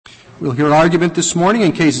We'll hear argument this morning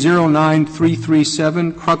in Case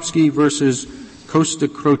 09337, Krupski versus Costa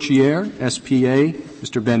Crociere, S.p.A.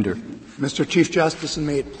 Mr. Bender. Mr. Chief Justice, and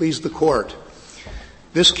may it please the Court,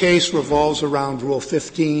 this case revolves around Rule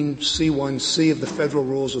 15C1C of the Federal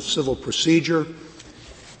Rules of Civil Procedure.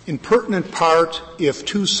 In pertinent part, if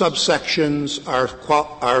two subsections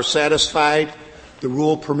are satisfied, the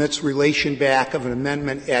rule permits relation back of an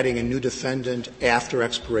amendment adding a new defendant after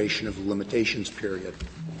expiration of the limitations period.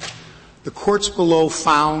 The courts below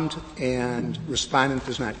found, and respondent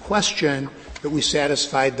does not question, that we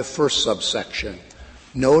satisfied the first subsection,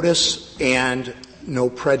 notice and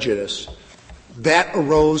no prejudice. That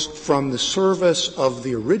arose from the service of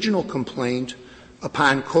the original complaint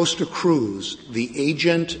upon Costa Cruz, the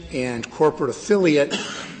agent and corporate affiliate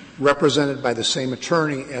represented by the same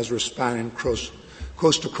attorney as respondent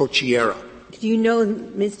Costa Crociere. Do you know,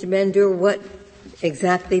 Mr. Bender, what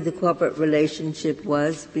exactly the corporate relationship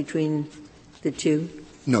was between the two?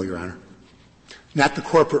 No, Your Honor. Not the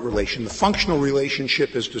corporate relation. The functional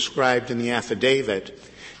relationship as described in the affidavit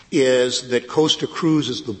is that Costa Cruz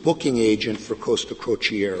is the booking agent for Costa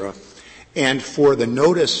Crociere, and for the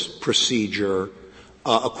notice procedure,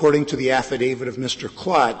 according to the affidavit of Mr.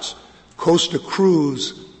 Klutz, Costa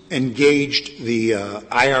Cruz engaged the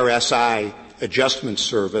IRSI adjustment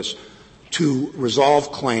service to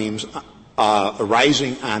resolve claims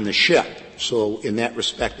arising on the ship. So in that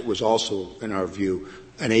respect, it was also, in our view,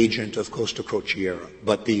 an agent of Costa Crociere.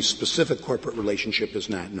 But the specific corporate relationship is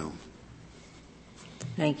not known.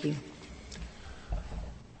 Thank you.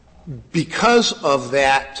 Because of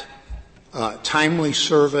that timely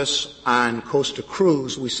service on Costa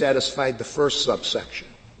Cruz, we satisfied the first subsection.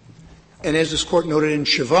 And as this Court noted in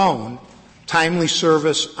Chavone, timely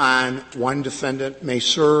service on one defendant may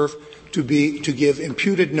serve to give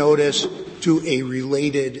imputed notice to a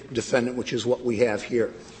related defendant, which is what we have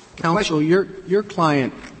here. Counsel, your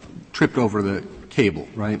client tripped over the cable,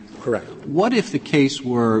 right? Correct. What if the case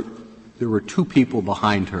were there were two people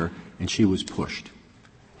behind her and she was pushed,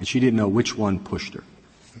 and she didn't know which one pushed her,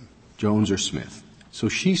 Jones or Smith? So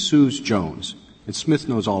she sues Jones, and Smith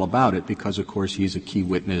knows all about it because, of course, he's a key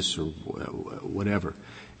witness or whatever.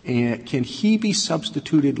 And can he be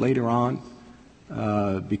substituted later on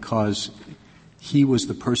because he was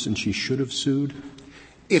the person she should have sued?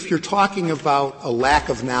 If you're talking about a lack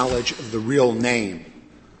of knowledge of the real name,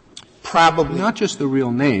 probably not just the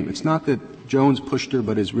real name. It's not that Jones pushed her,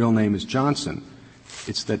 but his real name is Johnson.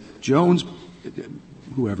 It's that Jones,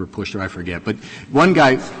 whoever pushed her, I forget, but one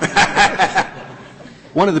guy,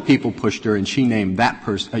 one of the people pushed her, and she named that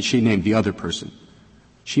person. She named the other person.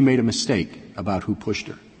 She made a mistake about who pushed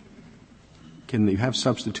her. Can they have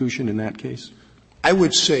substitution in that case? I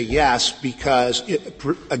would say yes, because,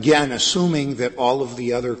 again, assuming that all of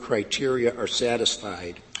the other criteria are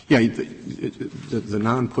satisfied. Yeah, the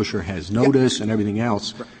non-pusher has notice and everything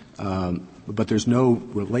else, but there's no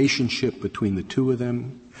relationship between the two of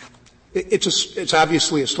them. It's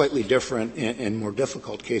obviously a slightly different and more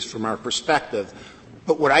difficult case from our perspective.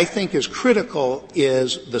 But what I think is critical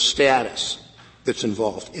is the status that's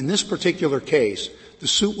involved. In this particular case, the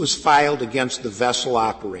suit was filed against the vessel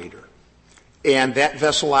operator. And that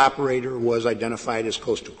vessel operator was identified as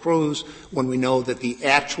Costa Cruz when we know that the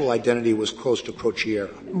actual identity was Costa Crociere.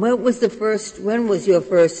 When was your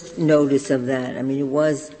first notice of that? I mean, it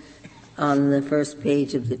was on the first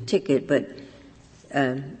page of the ticket, but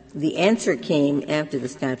the answer came after the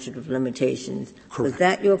statute of limitations. Correct. Was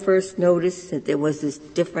that your first notice, that there was this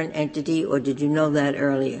different entity, or did you know that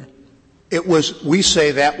earlier? We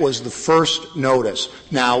say that was the first notice.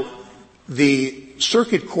 Now, the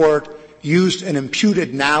circuit court used an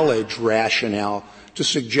imputed knowledge rationale to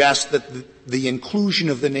suggest that the inclusion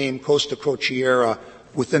of the name Costa Crociere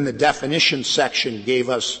within the definition section gave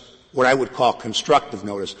us what I would call constructive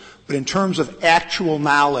notice. But in terms of actual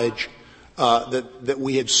knowledge that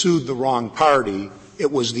we had sued the wrong party,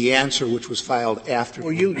 it was the answer which was filed after.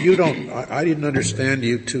 Well, you don't. I didn't understand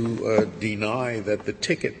you to deny that the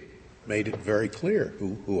ticket made it very clear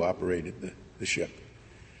who operated the ship.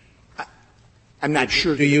 I'm not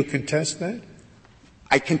sure. Do you contest that?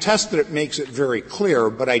 I contest that it makes it very clear,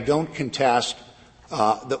 but I don't contest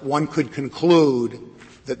that one could conclude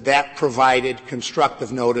that provided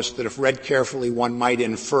constructive notice that if read carefully one might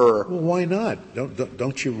infer. Well, why not?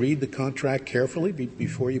 Don't you read the contract carefully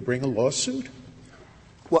before you bring a lawsuit?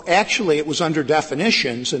 Well, actually, it was under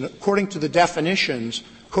definitions, and according to the definitions,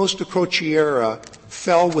 Costa Crociere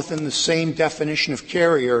fell within the same definition of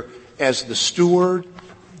carrier as the steward,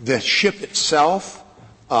 the ship itself,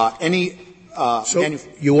 so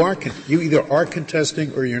you either are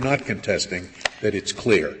contesting or you're not contesting that it's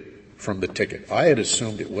clear from the ticket. I had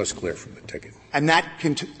assumed it was clear from the ticket.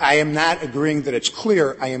 I am not agreeing that it's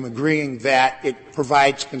clear. I am agreeing that it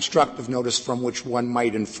provides constructive notice from which one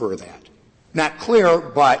might infer that. Not clear,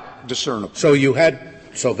 but discernible. So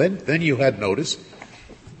then you had notice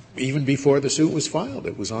even before the suit was filed.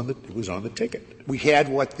 It was on the ticket. We had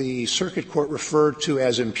what the circuit court referred to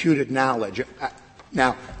as imputed knowledge.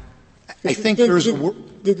 Now, I think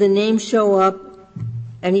did the name show up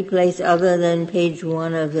any place other than page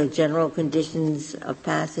 1 of the general conditions of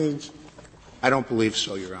passage? I don't believe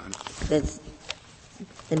so, Your Honor.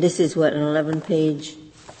 And this is what, an 11-page,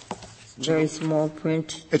 very small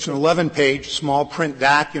print? It's an 11-page small print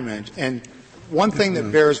document. And one thing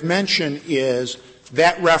that bears mention is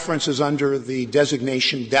that reference is under the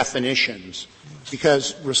designation definitions,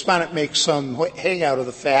 because Respondent makes some hay out of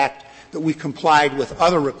the fact that we complied with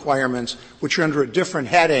other requirements which are under a different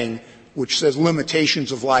heading which says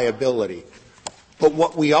limitations of liability. But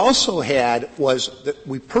what we also had was that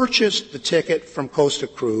we purchased the ticket from Costa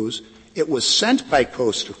Cruz. It was sent by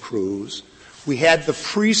Costa Cruz. We had the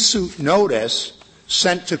pre-suit notice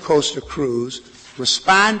sent to Costa Cruz,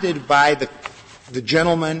 responded by the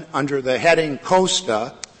gentleman under the heading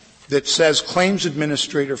Costa that says claims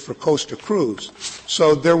administrator for Costa Cruz.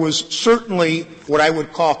 So there was certainly what I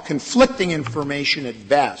would call conflicting information at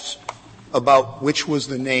best about which was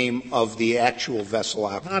the name of the actual vessel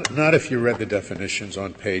operator. Not if you read the definitions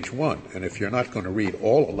on page 1. And if you're not going to read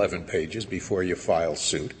all 11 pages before you file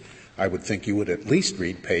suit, I would think you would at least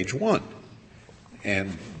read page 1.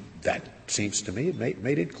 And that seems to me it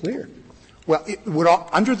made it clear. Well,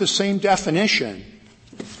 under the same definition,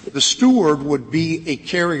 the steward would be a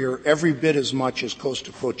carrier every bit as much as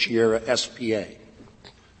Costa Crociere S.p.A.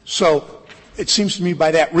 So it seems to me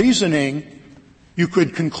by that reasoning, you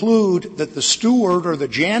could conclude that the steward or the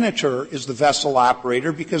janitor is the vessel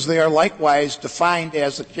operator because they are likewise defined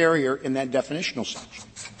as the carrier in that definitional section.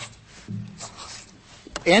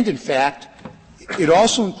 And, in fact, it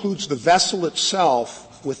also includes the vessel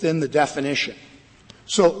itself within the definition.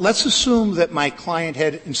 So let's assume that my client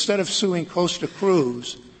had, instead of suing Costa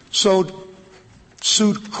Cruz, sued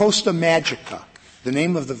Costa Magica, the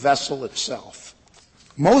name of the vessel itself.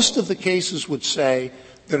 Most of the cases would say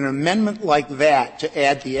that an amendment like that to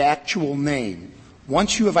add the actual name,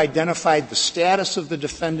 once you have identified the status of the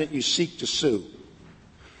defendant you seek to sue,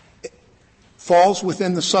 falls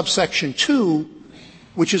within the subsection 2,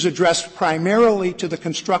 which is addressed primarily to the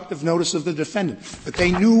constructive notice of the defendant, that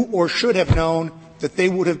they knew or should have known that they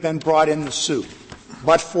would have been brought in the suit,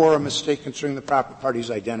 but for a mistake concerning the proper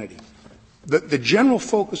party's identity. The general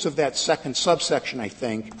focus of that second subsection, I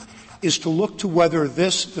think, is to look to whether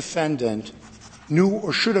this defendant knew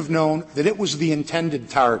or should have known that it was the intended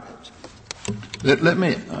target. Let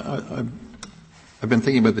me I've been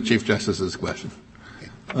thinking about the Chief Justice's question.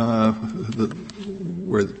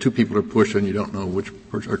 Where two people are pushed and you don't know which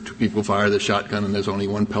person, or two people fire the shotgun and there's only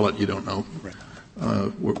one pellet, you don't know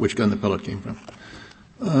which gun the pellet came from.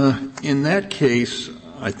 In that case,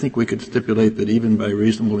 I think we could stipulate that even by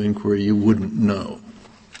reasonable inquiry you wouldn't know.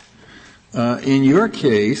 In your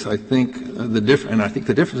case, I think the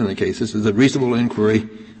difference in the cases is that reasonable inquiry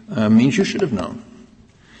means you should have known.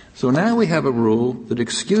 So now we have a rule that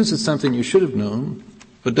excuses something you should have known,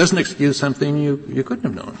 but doesn't excuse something you couldn't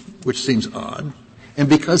have known, which seems odd. And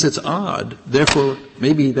because it's odd, therefore,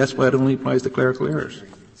 maybe that's why it only applies to clerical errors.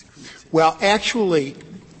 Well, actually,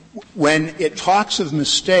 when it talks of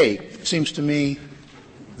mistake, it seems to me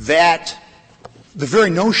that the very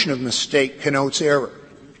notion of mistake connotes error.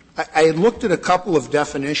 I had looked at a couple of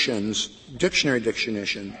definitions, dictionary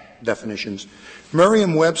definitions.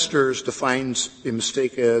 Merriam-Webster's defines a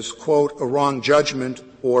mistake as, quote, a wrong judgment,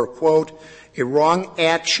 or, quote, a wrong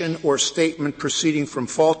action or statement proceeding from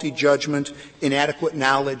faulty judgment, inadequate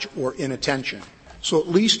knowledge, or inattention. So at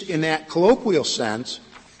least in that colloquial sense,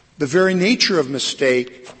 the very nature of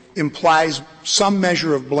mistake implies some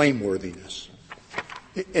measure of blameworthiness.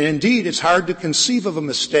 And indeed, it's hard to conceive of a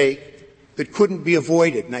mistake that couldn't be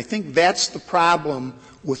avoided. And I think that's the problem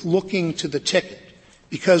with looking to the ticket.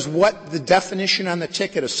 Because what the definition on the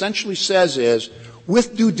ticket essentially says is,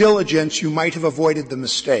 with due diligence, you might have avoided the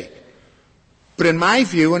mistake. But in my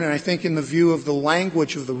view, and I think in the view of the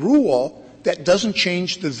language of the rule, that doesn't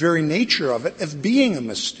change the very nature of it as being a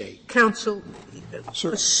mistake. Counsel,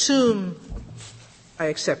 assume I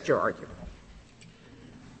accept your argument,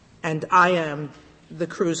 and I am the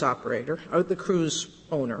cruise operator, or the cruise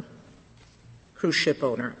ship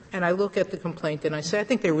owner, and I look at the complaint and I say, I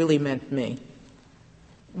think they really meant me.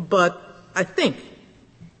 But I think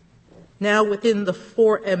now within the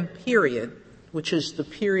 4M period, which is the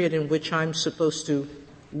period in which I'm supposed to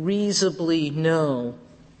reasonably know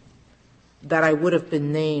that I would have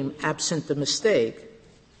been named absent the mistake,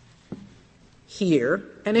 here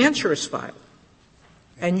an answer is filed.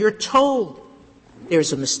 And you're told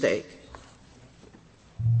there's a mistake,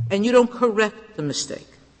 and you don't correct the mistake.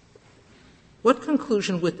 What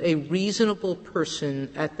conclusion would a reasonable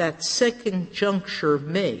person at that second juncture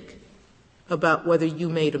make about whether you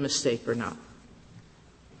made a mistake or not?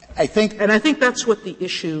 I think that's what the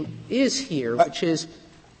issue is here, which is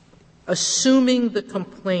assuming the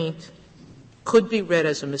complaint could be read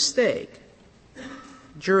as a mistake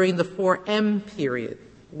during the 4M period.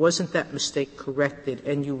 Wasn't that mistake corrected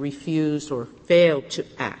and you refused or failed to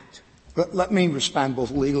act? But let me respond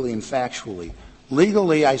both legally and factually.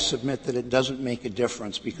 Legally, I submit that it doesn't make a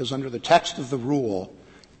difference because under the text of the rule,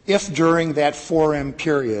 if during that 4M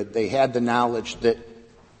period they had the knowledge that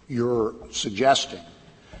you're suggesting,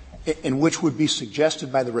 and which would be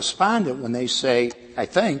suggested by the respondent when they say, I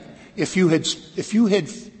think, if you had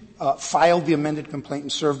filed the amended complaint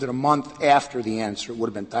and served it a month after the answer, it would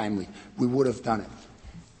have been timely. We would have done it.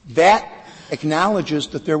 That acknowledges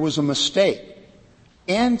that there was a mistake.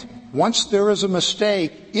 And once there is a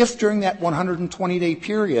mistake, if during that 120-day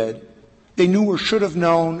period they knew or should have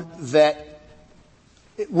known that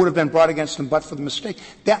it would have been brought against them but for the mistake,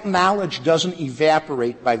 that knowledge doesn't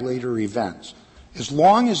evaporate by later events. As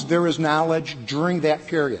long as there is knowledge during that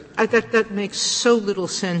period. That makes so little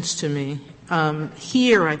sense to me.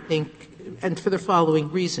 Here, I think, and for the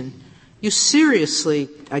following reason, you seriously,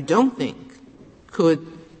 I don't think, could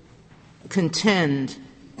contend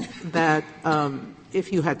that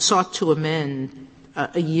if you had sought to amend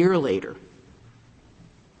a year later,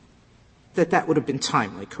 that would have been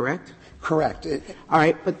timely, correct? Correct. All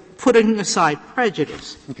right, but putting aside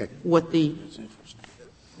prejudice, okay. What the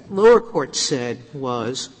lower court said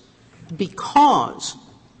was because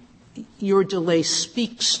your delay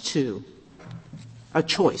speaks to a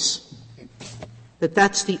choice,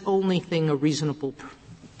 that's the only thing a reasonable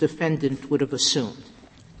defendant would have assumed,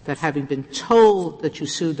 that having been told that you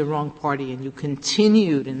sued the wrong party and you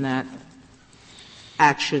continued in that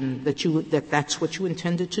action, that's what you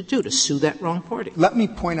intended to do, to sue that wrong party. Let me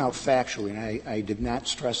point out factually, and I did not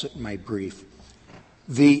stress it in my brief.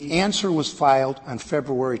 The answer was filed on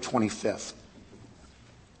February 25th.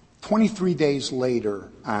 23 days later,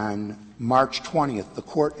 on March 20th, the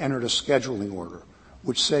court entered a scheduling order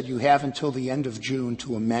which said you have until the end of June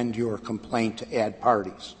to amend your complaint to add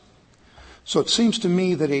parties. So it seems to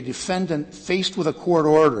me that a defendant faced with a court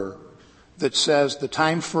order that says the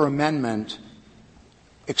time for amendment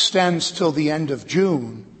extends till the end of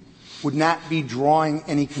June would not be drawing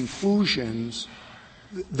any conclusions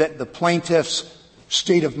that the plaintiff's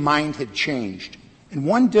state of mind had changed. And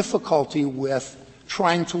one difficulty with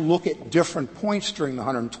trying to look at different points during the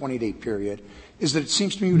 120-day period is that it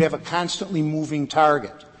seems to me you'd have a constantly moving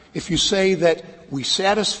target. If you say that we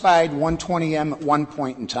satisfied 120M at one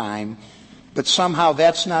point in time, but somehow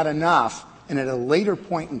that's not enough, and at a later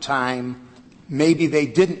point in time, maybe they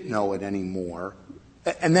didn't know it anymore,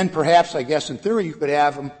 and then perhaps, I guess, in theory, you could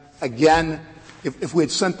have them again, if we had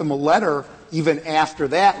sent them a letter even after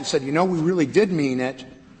that and said, we really did mean it,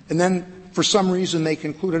 and then for some reason they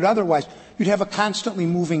concluded otherwise, you'd have a constantly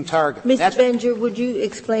moving target. Mr. Benger, would you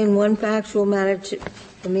explain one factual matter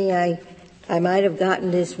to me? I might have gotten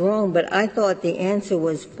this wrong, but I thought the answer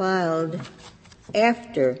was filed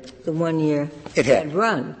after the 1 year had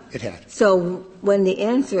run. It had. So when the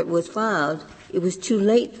answer was filed, it was too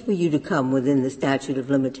late for you to come within the statute of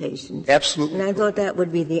limitations. Absolutely. And I thought that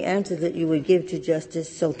would be the answer that you would give to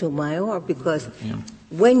Justice Sotomayor, because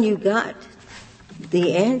when you got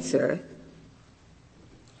the answer,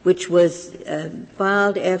 which was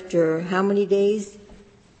filed after how many days?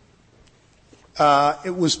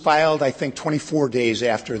 It was filed, I think, 24 days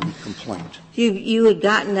after the complaint. You had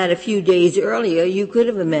gotten that a few days earlier, you could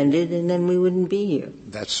have amended, and then we wouldn't be here.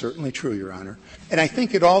 That's certainly true, Your Honor. And I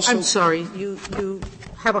think it also — I'm sorry. You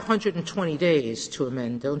have 120 days to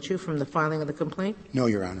amend, don't you, from the filing of the complaint? No,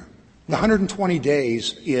 Your Honor. The 120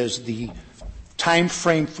 days is the time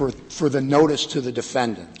frame for the notice to the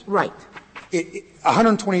defendant. Right.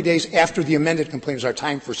 120 days after the amended complaint is our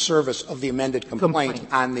time for service of the amended complaint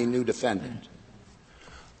on the new defendant.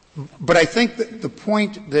 But I think that the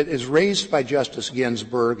point that is raised by Justice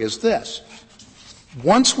Ginsburg is this.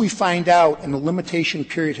 Once we find out and the limitation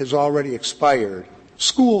period has already expired,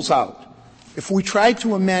 school's out. If we tried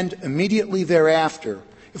to amend immediately thereafter,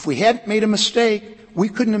 if we hadn't made a mistake, we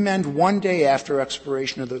couldn't amend 1 day after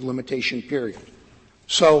expiration of the limitation period.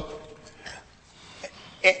 So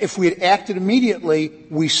if we had acted immediately,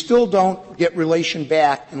 we still don't get relation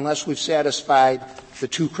back unless we've satisfied the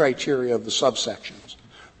two criteria of the subsections.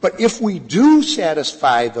 But if we do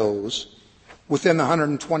satisfy those, within the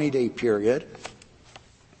 120-day period,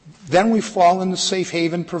 then we fall in the safe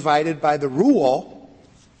haven provided by the rule,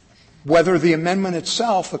 whether the amendment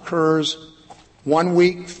itself occurs 1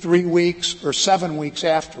 week, 3 weeks, or 7 weeks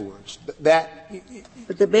afterwards.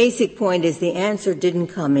 But the basic point is the answer didn't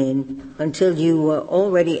come in until you were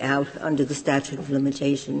already out under the statute of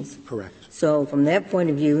limitations. Correct. So from that point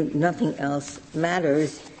of view, nothing else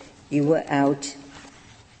matters. You were out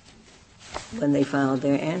when they filed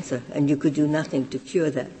their answer, and you could do nothing to cure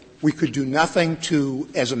that. We could do nothing to,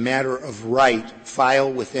 as a matter of right,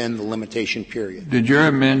 file within the limitation period. Did your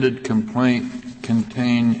amended complaint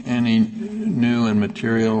contain any new and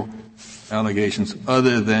material allegations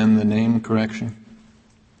other than the name correction?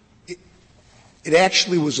 It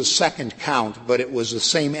actually was a second count, but it was the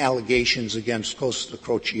same allegations against Costa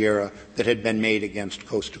Crociere that had been made against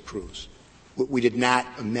Costa Cruz. We did not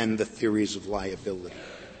amend the theories of liability.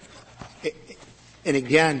 And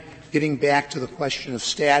again, getting back to the question of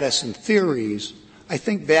status and theories, I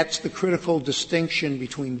think that's the critical distinction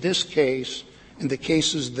between this case and the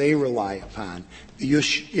cases they rely upon, the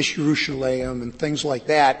Ishirushaleim and things like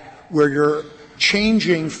that, where you're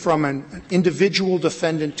changing from an individual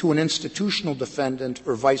defendant to an institutional defendant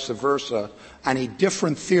or vice versa on a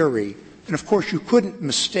different theory. And, of course, you couldn't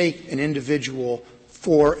mistake an individual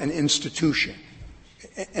for an institution.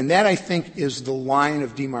 And that, I think, is the line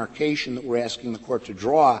of demarcation that we're asking the Court to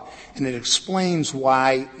draw, and it explains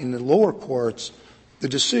why, in the lower courts, the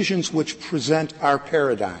decisions which present our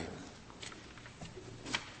paradigm,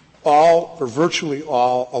 all or virtually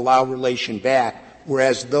all allow relation back,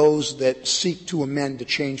 whereas those that seek to amend to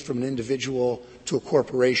change from an individual to a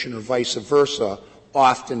corporation or vice versa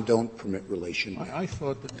often don't permit relation back. I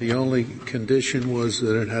thought that the only condition was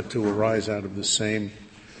that it had to arise out of the same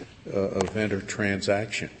event or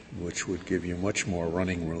transaction, which would give you much more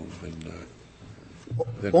running room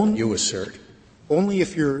than you assert. Only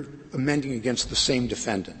if you're amending against the same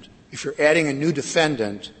defendant. If you're adding a new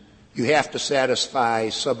defendant, you have to satisfy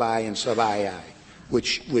sub-I and sub-II,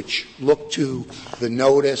 which look to the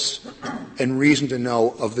notice and reason to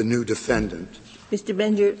know of the new defendant. Mr.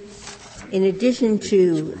 Bender, in addition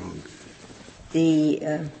to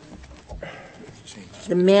the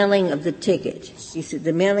mailing of the ticket, you said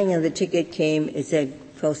the mailing of the ticket came, it said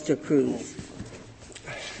Costa Cruz.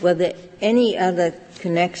 Were there any other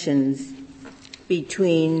connections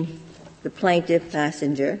between the plaintiff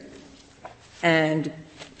passenger and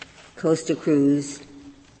Costa Cruz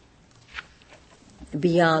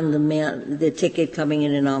beyond the ticket coming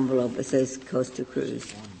in an envelope that says Costa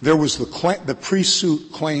Cruz? There was the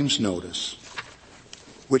pre-suit claims notice,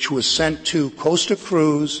 which was sent to Costa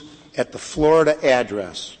Cruz at the Florida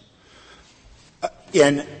address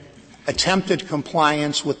in attempted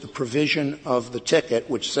compliance with the provision of the ticket,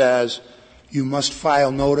 which says you must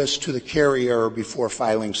file notice to the carrier before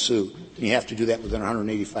filing suit. And you have to do that within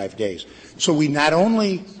 185 days. So we not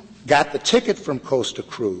only got the ticket from Costa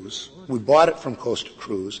Cruz, we bought it from Costa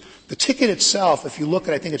Cruz. The ticket itself, if you look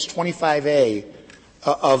at, I think it's 25A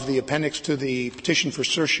of the appendix to the petition for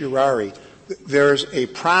certiorari, there's a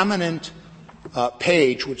prominent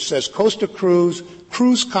page which says Costa Cruz,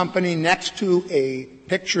 cruise company, next to a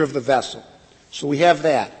picture of the vessel. So we have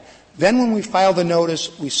that. Then when we file the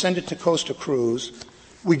notice, we send it to Costa Cruz.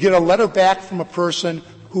 We get a letter back from a person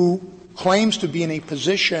who claims to be in a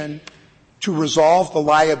position to resolve the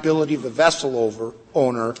liability of the vessel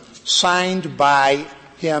owner, signed by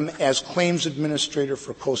him as claims administrator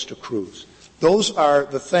for Costa Cruz. Those are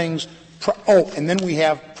the things. And then we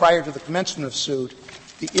have, prior to the commencement of suit,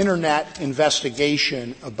 the Internet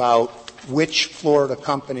investigation about which Florida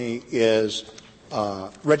company is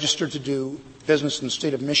registered to do business in the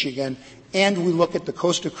state of Michigan, and we look at the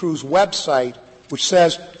Costa Cruz website, which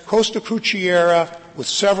says Costa Crociere with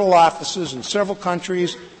several offices in several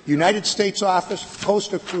countries, United States office,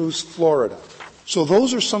 Costa Cruz, Florida. So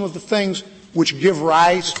those are some of the things which give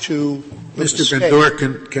rise to the Mr.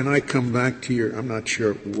 Bendor, can I come back to I'm not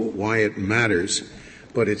sure why it matters,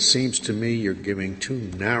 but it seems to me you're giving too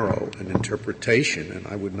narrow an interpretation, and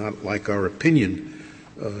I would not like our opinion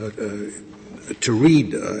to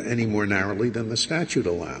read any more narrowly than the statute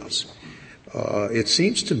allows. It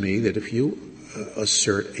seems to me that if you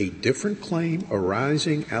assert a different claim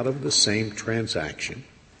arising out of the same transaction,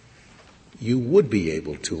 you would be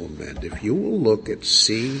able to amend. If you will look at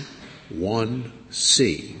C1C,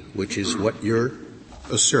 which is what you're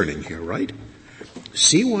asserting here, right?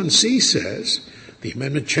 C1C says the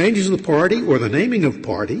amendment changes the party or the naming of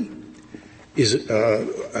party is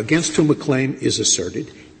against whom a claim is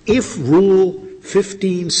asserted if Rule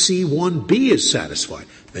 15C1B is satisfied.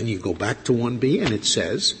 Then you go back to 1B and it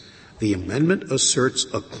says The amendment asserts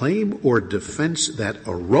a claim or defense that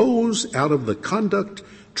arose out of the conduct,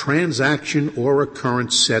 transaction, or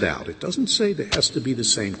occurrence set out. It doesn't say there has to be the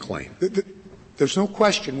same claim. There's no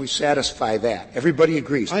question we satisfy that. Everybody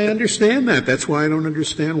agrees. I understand that. That's why I don't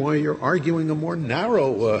understand why you're arguing a more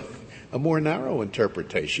narrow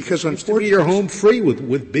interpretation. Because unfortunately, you're home free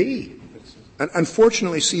with B.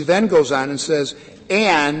 Unfortunately, C then goes on and says,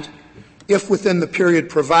 and if within the period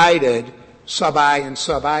provided, sub I and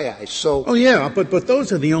sub II. So. Oh yeah, but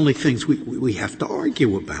those are the only things we have to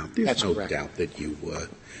argue about. There's That's no correct. doubt that you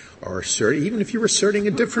are asserting, even if you're asserting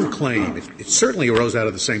a different claim. It certainly arose out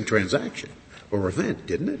of the same transaction or event,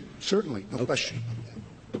 didn't it? Certainly, no question.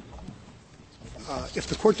 If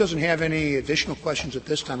the Court doesn't have any additional questions at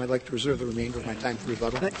this time, I'd like to reserve the remainder of my time for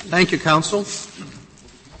rebuttal. Thank you, counsel.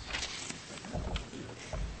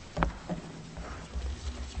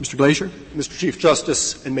 Mr. Glazer. Mr. Chief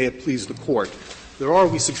Justice, and may it please the Court. There are,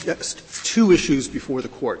 we suggest, two issues before the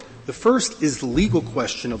Court. The first is the legal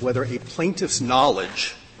question of whether a plaintiff's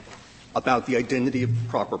knowledge about the identity of the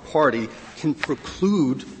proper party can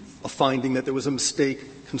preclude a finding that there was a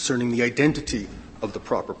mistake concerning the identity of the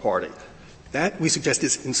proper party. That, we suggest,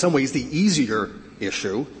 is in some ways the easier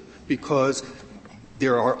issue because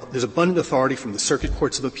there's abundant authority from the circuit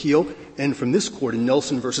courts of appeal and from this Court in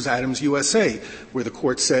Nelson versus Adams, USA, where the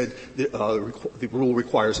Court said the rule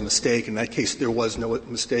requires a mistake. In that case, there was no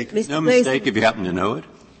mistake. No mistake if you happen to know it?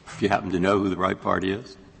 If you happen to know who the right party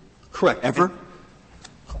is? Correct. Ever?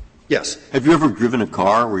 Yes. Have you ever driven a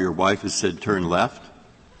car where your wife has said turn left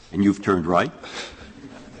and you've turned right?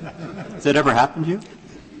 Has that ever happened to you?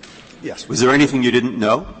 Yes. Was there anything you didn't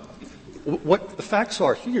know? What the facts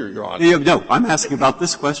are here, Your Honor. No, I'm asking about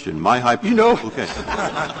this question. My hypothesis. You know. Okay.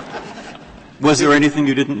 Was there anything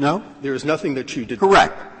you didn't know? There is nothing that you did.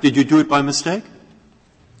 Correct. Did you do it by mistake?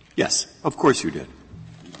 Yes, of course you did.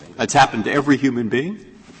 That's happened to every human being.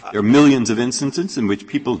 There are millions of instances in which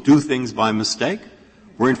people do things by mistake,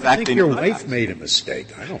 where in fact I think your wife made a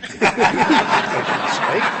mistake. I don't think you made a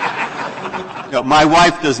mistake. No, my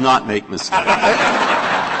wife does not make mistakes.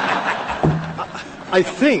 I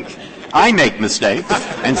think I make mistakes,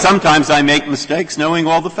 and sometimes I make mistakes knowing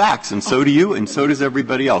all the facts, and so do you, and so does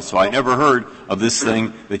everybody else. So I never heard of this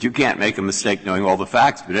thing that you can't make a mistake knowing all the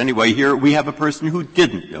facts. But anyway, here we have a person who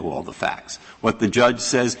didn't know all the facts. What the judge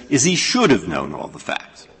says is he should have known all the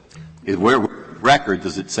facts. Where record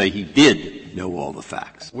does it say he did know all the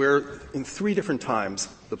facts? Where in 3 different times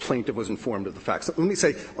the plaintiff was informed of the facts. Let me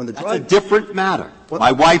say, on the That's drive. a different matter. What?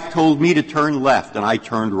 My wife told me to turn left, and I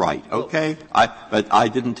turned right. Okay? But I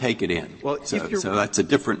didn't take it in. Well, so that's a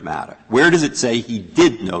different matter. Where does it say he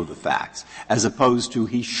did know the facts, as opposed to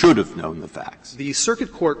he should have known the facts? The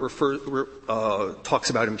circuit court talks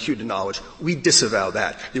about imputed knowledge. We disavow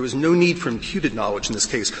that. There was no need for imputed knowledge in this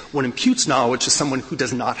case. One imputes knowledge to someone who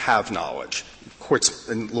does not have knowledge. Courts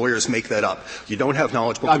and lawyers make that up. You don't have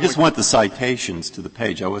knowledge. But I just want the citations to the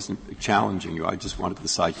page. I wasn't challenging you. I just wanted the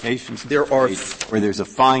citations to the page where there's a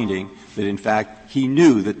finding that, in fact, he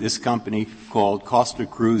knew that this company called Costa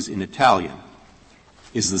Cruz in Italian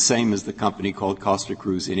is the same as the company called Costa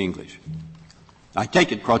Cruz in English. I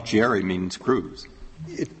take it Crociere means cruise.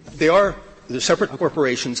 They're separate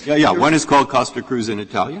corporations. Yeah. One is called Costa Cruz in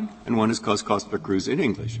Italian, and one is called Costa Cruz in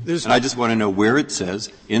English. And I just want to know where it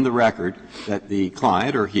says in the record that the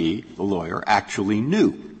client or he, the lawyer, actually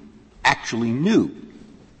knew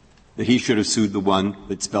that he should have sued the one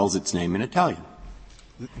that spells its name in Italian.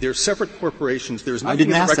 They're separate corporations. There's I nothing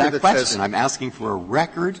didn't in the ask record that that question. says I'm asking for a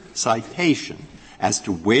record citation as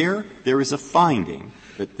to where there is a finding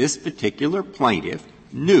that this particular plaintiff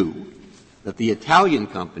knew that the Italian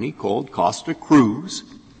company called Costa Cruz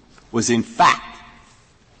was in fact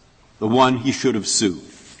the one he should have sued.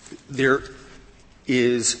 There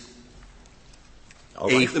is I'll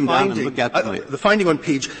write them down and look at them later. The finding on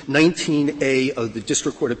page 19A of the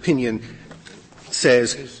district court opinion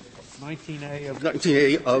says 19A of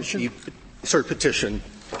the cert petition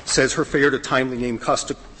says her failure to timely name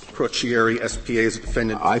Costa Crociere, S.p.A. as a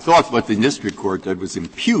defendant. I thought what the district court did was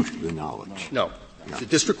impute the knowledge. No. The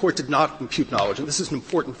district court did not impute knowledge, and this is an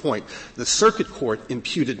important point. The circuit court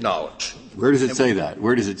imputed knowledge. Where does it say that?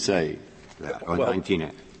 Where does it say that on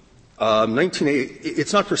 19A? 19A,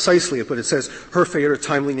 it's not precisely it, but it says her failure to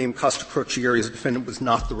timely name Costa Crociere as a defendant was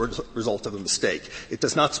not the result of a mistake. It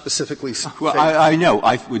does not specifically say. Well, I know.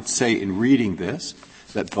 I would say in reading this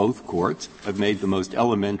that both courts have made the most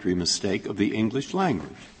elementary mistake of the English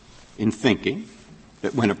language in thinking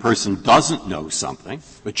that when a person doesn't know something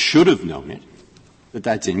but should have known it, that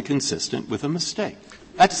that's inconsistent with a mistake.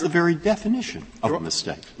 That's the very definition of a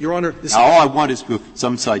mistake. Your Honor, now, all I want is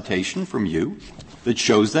some citation from you that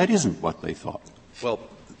shows that isn't what they thought. Well,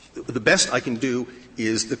 the best I can do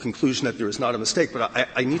is the conclusion that there is not a mistake, but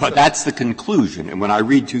I need But that's the conclusion. And when I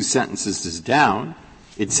read two sentences down,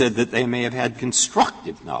 it said that they may have had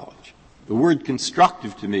constructive knowledge. The word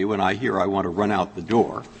constructive to me, when I hear, I want to run out the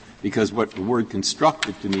door, because what the word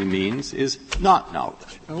constructive to me means is not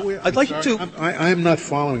knowledge. I'd like to. I'm not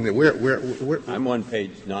following that. Where I'm on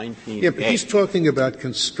page 19. Yeah, but he's talking about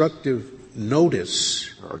constructive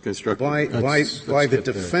notice or constructive by the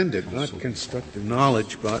defendant, not constructive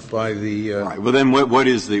knowledge, but by the. All right. Well, then, where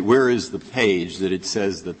is the page that it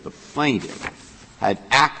says that the plaintiff had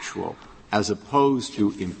actual as opposed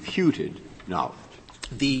to imputed knowledge?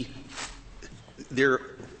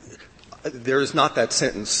 There is not that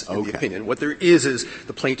sentence in the opinion. What there is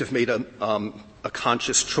the plaintiff made a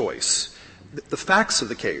conscious choice. The facts of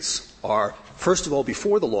the case are, first of all,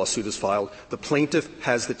 before the lawsuit is filed, the plaintiff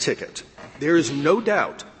has the ticket. There is no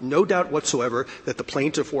doubt whatsoever that the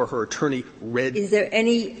plaintiff or her attorney read. Is there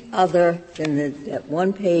any other than that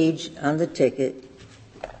one page on the ticket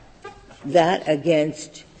that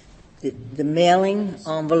against the mailing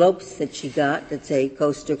envelopes that she got that say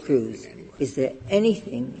Costa Cruise? Is there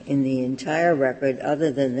anything in the entire record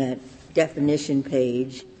other than that definition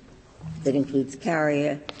page that includes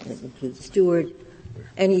carrier, that includes steward,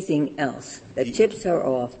 anything else that tips her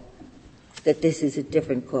off that this is a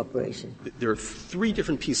different corporation? There are three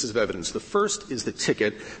different pieces of evidence. The first is the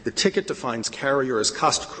ticket. The ticket defines carrier as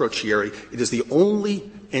Costa Crociere. It is the only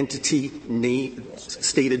entity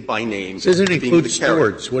stated by name. It doesn't include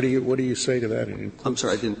stewards. What do you say to that? I'm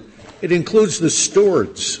sorry, I didn't. It includes the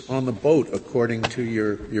stewards on the boat, according to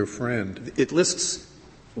your friend. It lists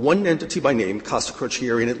one entity by name, Costa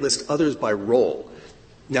Crociere, and it lists others by role.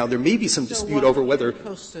 Now, there may be some dispute over whether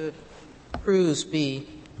Costa Cruise be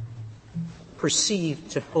perceived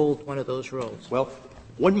to hold one of those roles. Well,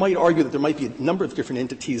 one might argue that there might be a number of different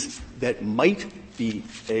entities that might be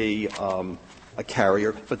a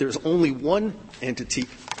carrier, but there's only one entity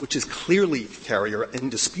which is clearly carrier,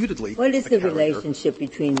 indisputably. What is the relationship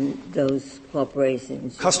between those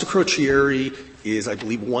corporations? Costa Crociere is, I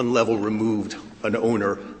believe, one level removed an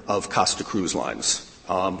owner of Costa Cruise Lines.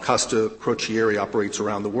 Costa Crociere operates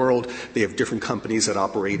around the world. They have different companies that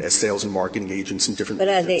operate as sales and marketing agents in different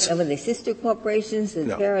regions. But are they sister corporations and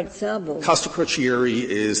parent sub? Costa Crociere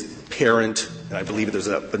is parent, and I believe there's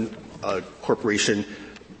a corporation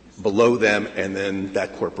below them, and then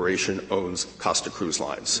that corporation owns Costa Cruise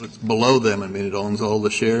Lines. It's below them. I mean, it owns all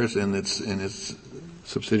the shares in its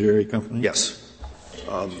subsidiary company? Yes.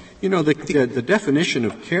 The definition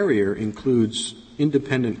of carrier includes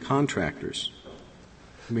independent contractors.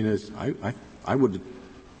 I mean, I would,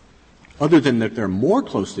 other than that they're more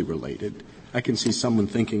closely related, I can see someone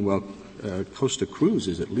thinking, well, Costa Cruise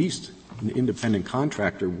is at least an independent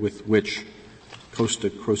contractor with which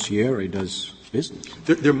Costa Crociere does business.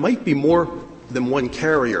 There might be more than one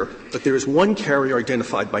carrier, but there is one carrier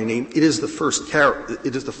identified by name. It is the first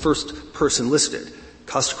it is the first person listed.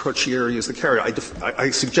 Costa Crociere is the carrier. I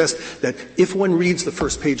suggest that if one reads the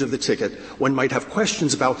first page of the ticket, one might have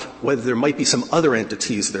questions about whether there might be some other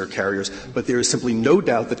entities that are carriers, but there is simply no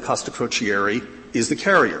doubt that Costa Crociere is the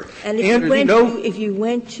carrier. And if you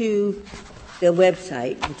went to the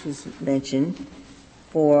website, which was mentioned,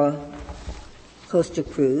 for Costa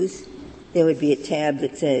Cruise, there would be a tab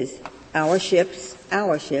that says our ships,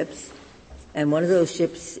 and one of those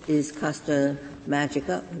ships is Costa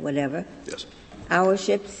Magica, whatever. Yes. Our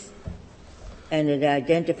ships, and it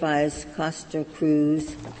identifies Costa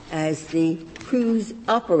Cruise as the cruise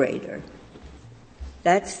operator.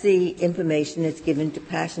 That's the information that's given to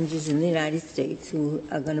passengers in the United States who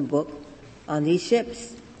are going to book on these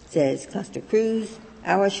ships. It says Costa Cruise,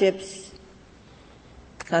 our ships,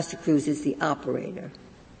 Costa Cruise is the operator.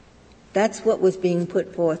 That's what was being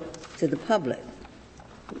put forth to the public.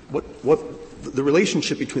 What the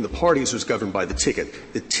relationship between the parties is governed by the ticket.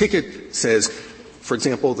 The ticket says, for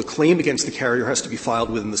example, the claim against the carrier has to be filed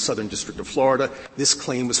within the Southern District of Florida. This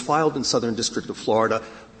claim was filed in Southern District of Florida,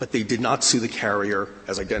 but they did not sue the carrier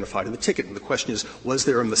as identified in the ticket. And the question is, was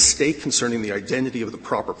there a mistake concerning the identity of the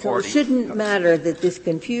proper party? So it shouldn't matter that this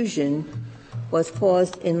confusion was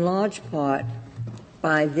caused in large part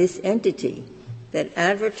by this entity that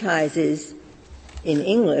advertises in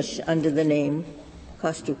English under the name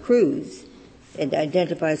Costa Cruise. It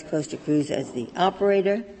identifies Costa Cruise as the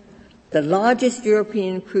operator. The largest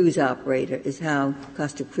European cruise operator is how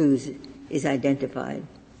Costa Cruise is identified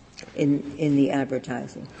in the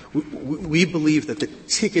advertising. We believe that the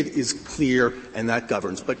ticket is clear and that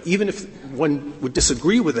governs. But even if one would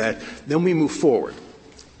disagree with that, then we move forward.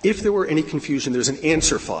 If there were any confusion, there's an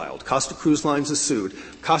answer filed. Costa Cruise Lines is sued.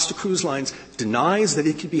 Costa Cruise Lines denies that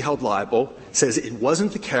it could be held liable, says it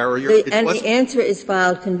wasn't the carrier. The answer is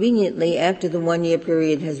filed conveniently after the 1-year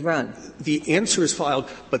period has run. The answer is filed,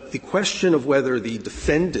 but the question of whether the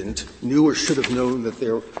defendant knew or should have known that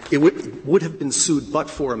it would have been sued but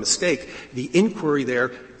for a mistake, the inquiry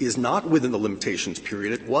there is not within the limitations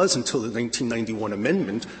period. It was until the 1991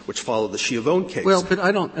 amendment, which followed the Schiavone case. Well, but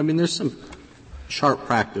there's some sharp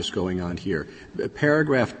practice going on here.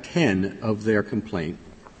 Paragraph 10 of their complaint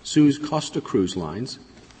sues Costa Cruise Lines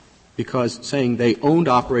because saying they owned,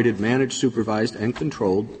 operated, managed, supervised, and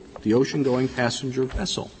controlled the ocean-going passenger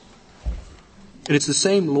vessel. And it's the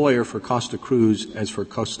same lawyer for Costa Cruise as for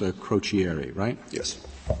Costa Crociere, right? Yes.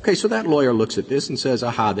 Okay, so that lawyer looks at this and says,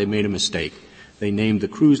 aha, they made a mistake. They named the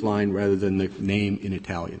cruise line rather than the name in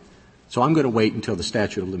Italian. So I'm going to wait until the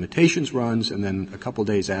statute of limitations runs, and then a couple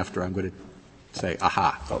days after I'm going to say,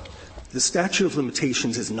 aha. Oh. The statute of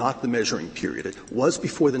limitations is not the measuring period. It was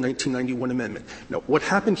before the 1991 amendment. Now, what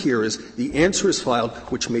happened here is the answer is filed,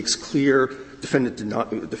 which makes clear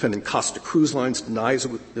defendant Costa Cruise Lines denies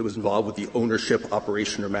it was involved with the ownership,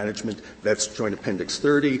 operation, or management. That's Joint Appendix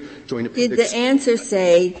 30. Joint Appendix. Did the answer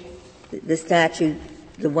say the statute,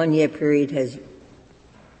 the 1-year period has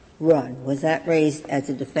run? Was that raised as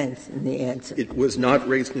a defense in the answer? It was not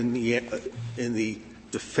raised in the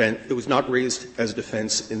defense. It was not raised as a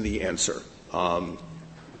defense in the answer.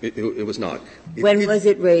 It was not. When was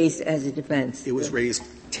it raised as a defense? It was raised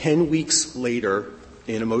 10 weeks later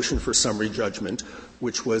in a motion for summary judgment,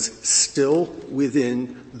 which was still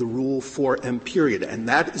within the Rule 4M period, and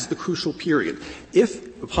that is the crucial period.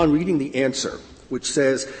 If, upon reading the answer, which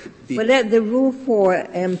says the Rule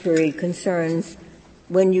 4M period concerns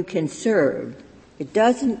when you can serve, it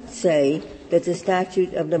doesn't say that the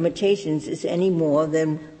statute of limitations is any more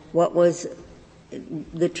than what was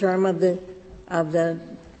the term of the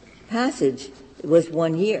passage. It was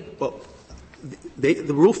 1 year. Well,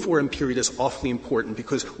 the Rule 4M period is awfully important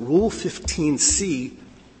because Rule 15C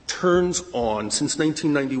turns on, since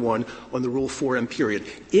 1991, on the Rule 4M period.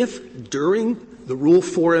 If during the Rule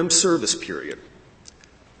 4M service period,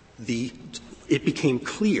 it became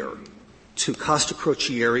clear to Costa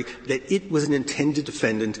Crociere that it was an intended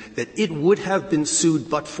defendant, that it would have been sued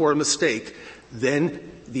but for a mistake, then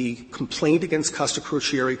the complaint against Costa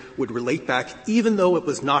Crociere would relate back even though it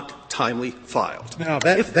was not timely filed. Now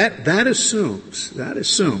that assumes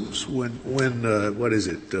when what is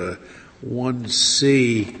it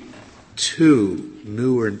 1C2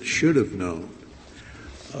 knew or should have known,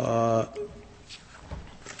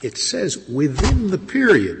 it says within the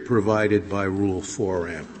period provided by Rule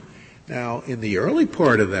 4M. Now, in the early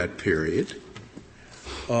part of that period,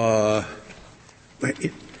 at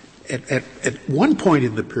one point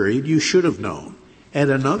in the period, you should have known. At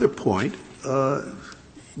another point,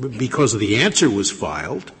 because the answer was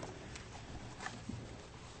filed,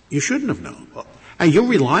 you shouldn't have known. And you're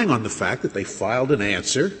relying on the fact that they filed an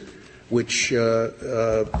answer which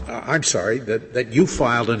that you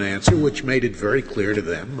filed an answer which made it very clear to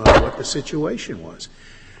them what the situation was.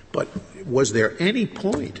 But was there any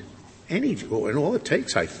point, and all it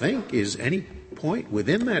takes, I think, is any point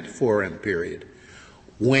within that 4M period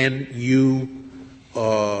when you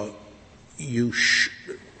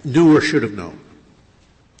knew or should have known?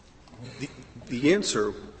 The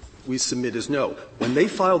answer we submit is no. When they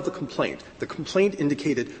filed the complaint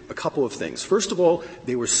indicated a couple of things. First of all,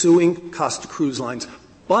 they were suing Costa Cruise Lines,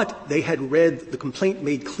 but they had the complaint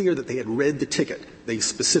made clear that they had read the ticket. They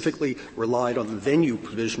specifically relied on the venue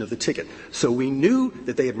provision of the ticket. So we knew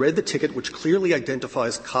that they had read the ticket, which clearly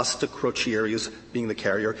identifies Costa Crociere as being the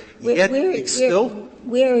carrier. Where is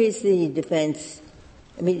the defense?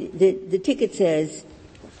 I mean, the ticket says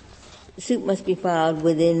the suit must be filed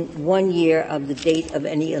within 1 year of the date of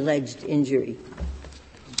any alleged injury.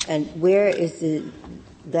 And where is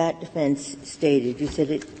that defense stated? You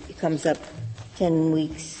said it comes up 10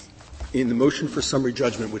 weeks. In the motion for summary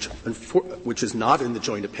judgment, which is not in the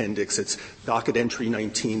joint appendix, it's docket entry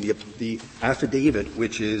 19, the affidavit,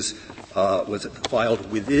 which was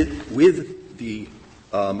filed with the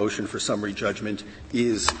motion for summary judgment,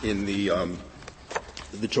 is in the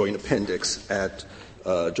joint appendix at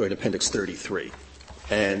joint appendix 33.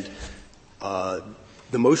 And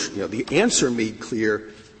the motion, the answer made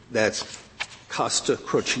clear that Costa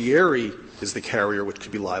Crociere is the carrier which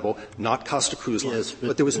could be liable, not Costa Cruise Lines. Yes,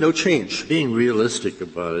 but there was no change. Being realistic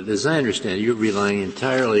about it, as I understand it, you're relying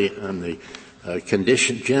entirely on the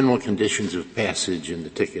general conditions of passage in the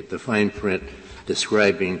ticket, the fine print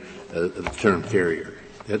describing the term carrier.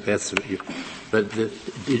 Did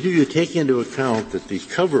you take into account that the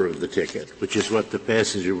cover of the ticket, which is what the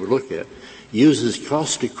passenger would look at, uses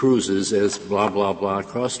Costa Cruises as blah, blah, blah,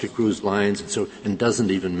 Costa Cruise Lines, and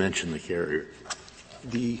doesn't even mention the carrier?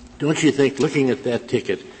 Don't you think, looking at that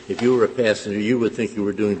ticket, if you were a passenger, you would think you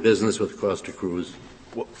were doing business with Costa Cruise?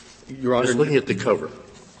 Well, Your Honor, just looking at the cover.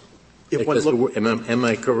 Am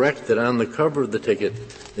I correct that on the cover of the ticket,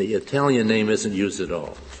 the Italian name isn't used at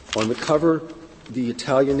all? On the cover, the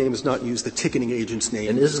Italian name is not used. The ticketing agent's name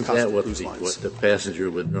and is isn't Costa that what Cruise Lines. What the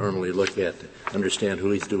passenger would normally look at to understand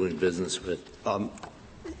who he's doing business with?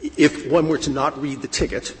 If one were to not read the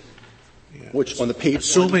ticket, which on the page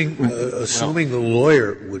assuming the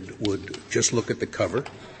lawyer would just look at the cover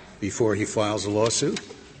before he files a lawsuit.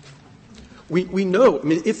 We know. I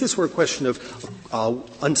mean, if this were a question of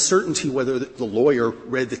uncertainty whether the lawyer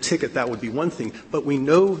read the ticket, that would be one thing. But we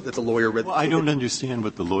know that the lawyer read the ticket. I don't understand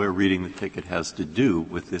what the lawyer reading the ticket has to do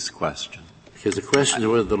with this question. Because the question is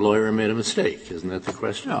whether the lawyer made a mistake. Isn't that the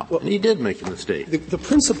question? No. Well, and he did make a mistake. The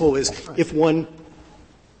principle is if one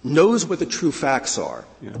knows what the true facts are,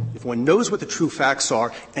 if one knows what the true facts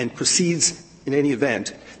are and proceeds in any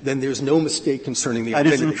event, then there's no mistake concerning the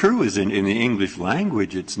identity. That isn't true. In the English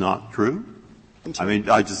language, it's not true. I mean,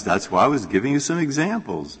 that's why I was giving you some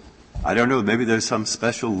examples. I don't know, maybe there's some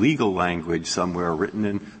special legal language somewhere written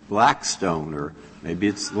in Blackstone, or maybe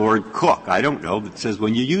it's Lord Cook, I don't know, that says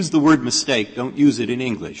when you use the word mistake, don't use it in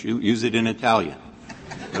English, you use it in Italian.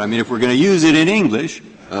 But I mean, if we're going to use it in English,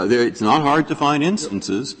 it's not hard to find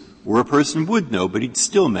instances where a person would know, but he'd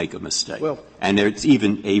still make a mistake. Well, and it's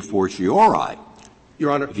even a fortiori. Your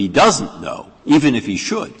Honor, if he doesn't know, even if he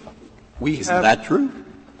should. Isn't that true?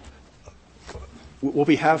 What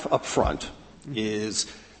we have up front is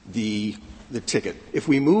the ticket. If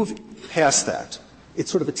we move past that,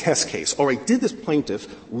 it's sort of a test case. All right, did this plaintiff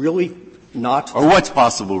really not? Or what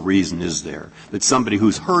possible reason is there that somebody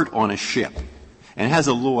who's hurt on a ship and has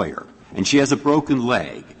a lawyer and she has a broken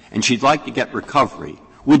leg and she'd like to get recovery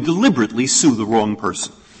would deliberately sue the wrong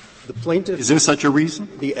person? The plaintiff. Is there such a reason?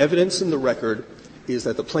 The evidence in the record is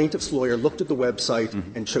that the plaintiff's lawyer looked at the website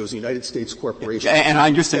and chose the United States Corporation. And I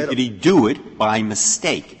understand, did he do it by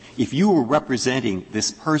mistake? If you were representing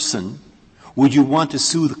this person, would you want to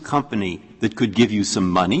sue the company that could give you some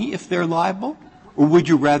money if they're liable? Or would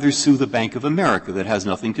you rather sue the Bank of America that has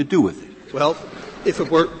nothing to do with it? Well,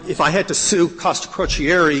 if I had to sue Costa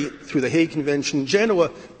Crociere through the Hague Convention in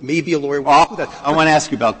Genoa, maybe a lawyer would do that. I want to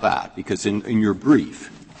ask you about that, because in your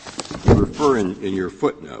brief, you refer in your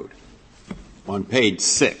footnote on page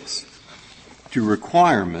 6 to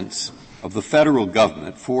requirements of the federal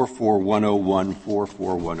government 44101,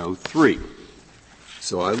 44103.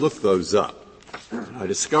 So I looked those up. I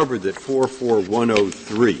discovered that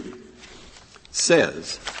 44103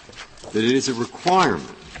 says that it is a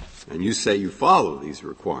requirement, and you say you follow these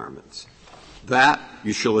requirements, that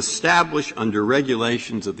you shall establish under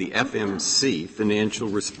regulations of the FMC financial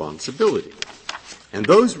responsibility. And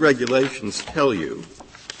those regulations tell you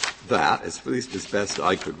that, at least as best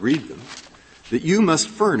I could read them, that you must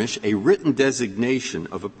furnish a written designation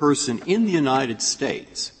of a person in the United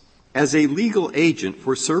States as a legal agent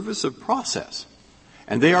for service of process.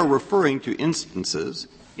 And they are referring to instances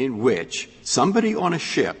in which somebody on a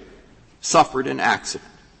ship suffered an accident.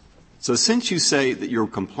 So since you say that you're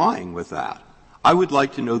complying with that, I would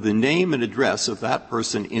like to know the name and address of that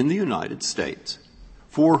person in the United States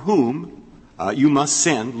for whom you must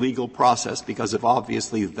send legal process, because if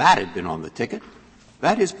obviously that had been on the ticket,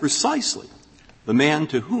 that is precisely the man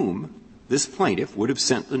to whom this plaintiff would have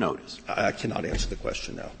sent the notice. I cannot answer the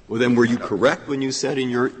question now. Well, then were you correct when you said in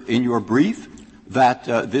your brief that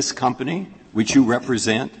this company, which you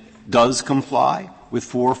represent, does comply with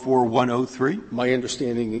 44103? My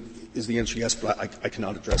understanding is the answer yes, but I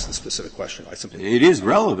cannot address the specific question. It is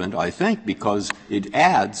relevant, I think, because it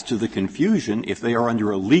adds to the confusion if they are under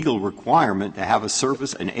a legal requirement to have a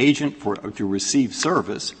service, an agent to receive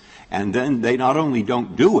service, and then they not only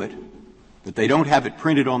don't do it, but they don't have it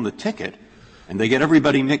printed on the ticket, and they get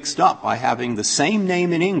everybody mixed up by having the same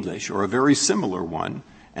name in English or a very similar one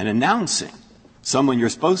and announcing someone you're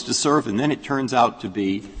supposed to serve, and then it turns out to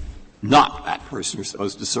be not that person you're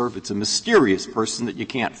supposed to serve. It's a mysterious person that you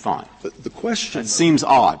can't find. But the question — It seems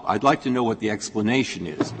odd. I'd like to know what the explanation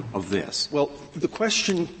is of this. Well, the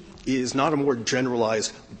question is not a more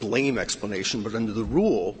generalized blame explanation, but under the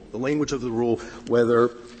rule, the language of the rule, whether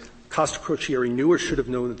Costa Crociere knew or should have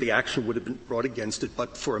known that the action would have been brought against it,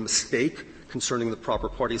 but for a mistake concerning the proper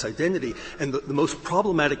party's identity. And the most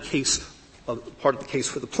problematic case, part of the case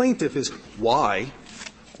for the plaintiff is why,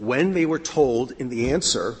 when they were told in the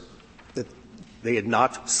answer that they had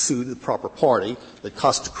not sued the proper party, that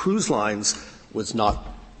Costa Cruise Lines was not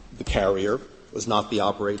the carrier, was not the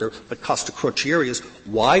operator, but Costa Crociere is,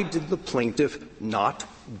 why did the plaintiff not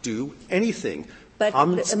do anything? But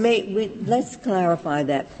let's clarify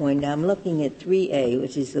that point. I'm looking at 3A,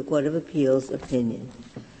 which is the Court of Appeals opinion,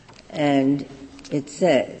 and it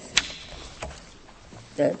says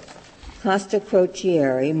that Costa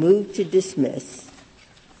Crociere moved to dismiss,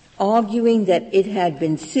 arguing that it had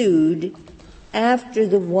been sued after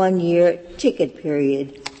the 1-year ticket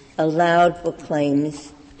period allowed for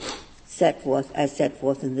claims set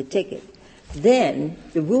forth in the ticket. Then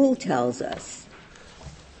the rule tells us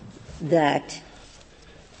that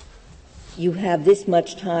you have this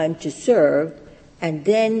much time to serve, and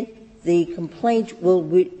then the complaint will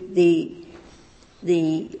the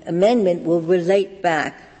amendment will relate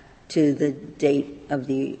back to the date of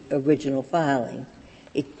the original filing.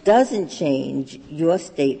 It doesn't change your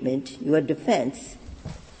statement, your defense.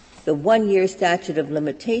 The 1-year statute of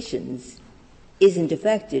limitations isn't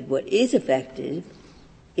affected. What is affected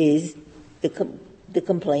is the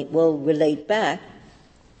complaint will relate back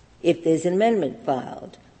if there's an amendment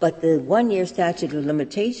filed. But the 1-year statute of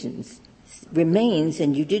limitations remains,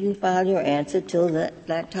 and you didn't file your answer till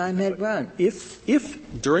that time had run. If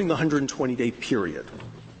during the 120-day period,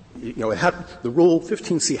 the Rule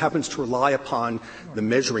 15c happens to rely upon the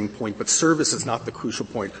measuring point, but service is not the crucial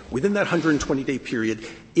point. Within that 120-day period,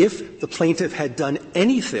 if the plaintiff had done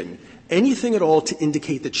anything at all to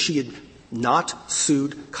indicate that she had not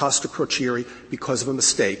sued Costa Crociere because of a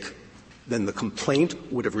mistake, then the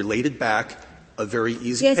complaint would have related back a very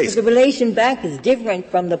easy case. Yes, but the relation back is different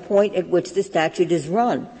from the point at which the statute is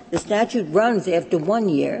run. The statute runs after 1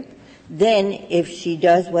 year. Then, if she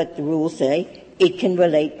does what the rules say, it can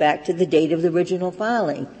relate back to the date of the original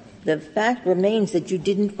filing. The fact remains that you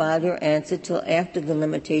didn't file your answer till after the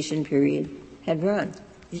limitation period had run.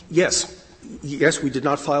 Yes. Yes, we did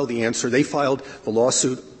not file the answer. They filed the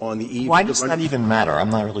lawsuit on the eve. Why does that even matter? I'm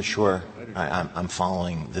not really sure I'm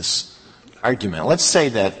following this argument. Let's say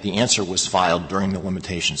that the answer was filed during the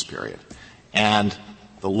limitations period, and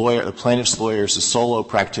the plaintiff's lawyer is a solo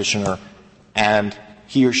practitioner, and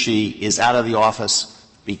he or she is out of the office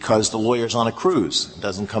because the lawyer's on a cruise,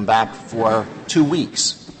 doesn't come back for 2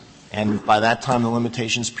 weeks, and by that time the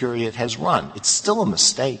limitations period has run. It's still a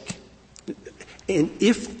mistake. And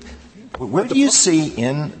where do you see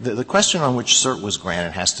in the question on which cert was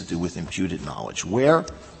granted has to do with imputed knowledge. Where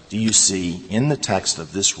do you see in the text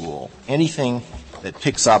of this rule anything that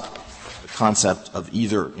picks up the concept of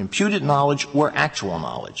either imputed knowledge or actual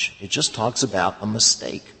knowledge? It just talks about a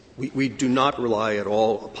mistake. We do not rely at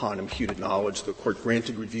all upon imputed knowledge. The Court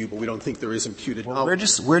granted review, but we don't think there is imputed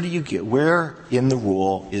knowledge. Where in the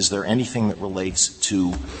rule is there anything that relates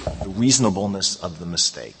to the reasonableness of the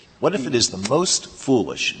mistake? What if it is the most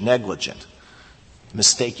foolish, negligent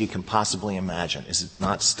mistake you can possibly imagine? Is it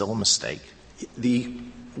not still a mistake? The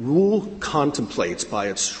rule contemplates by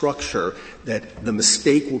its structure that the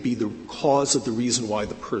mistake will be the cause of the reason why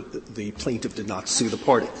the plaintiff did not sue the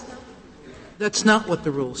party. That's not what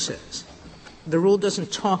the rule says. The rule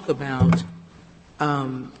doesn't talk about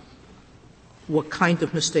what kind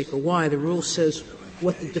of mistake or why. The rule says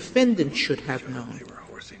what the defendant should have known.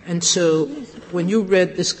 And so when you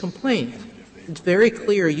read this complaint, it's very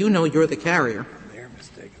clear you know you're the carrier.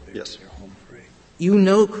 Yes. You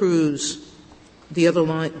know Cruz,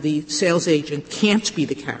 the sales agent, can't be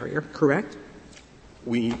the carrier, correct?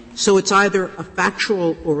 So it's either a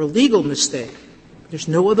factual or a legal mistake. There's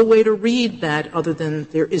no other way to read that other than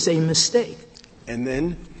there is a mistake. And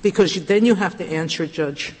then? Because then you have to answer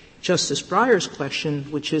Justice Breyer's question,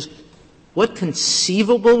 which is, what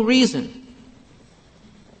conceivable reason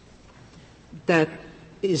that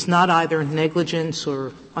is not either negligence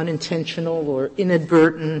or unintentional or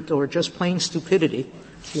inadvertent or just plain stupidity,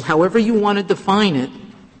 however you want to define it,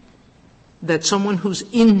 that someone who's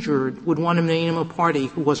injured would want to name a party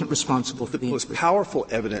who wasn't responsible for the injury. The most powerful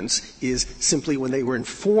evidence is simply when they were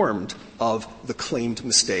informed of the claimed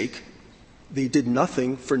mistake, they did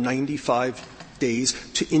nothing for 95 days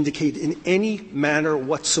to indicate in any manner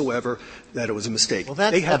whatsoever that it was a mistake. Well,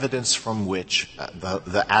 that's evidence from which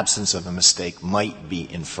the absence of a mistake might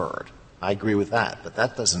be inferred. I agree with that, but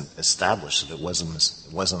that doesn't establish that it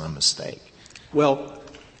wasn't a mistake. Well,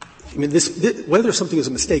 I mean, whether something is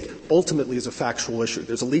a mistake ultimately is a factual issue.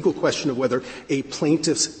 There's a legal question of whether a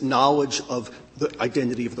plaintiff's knowledge of the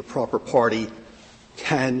identity of the proper party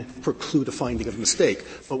can preclude a finding of a mistake.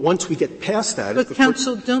 But once we get past that... But,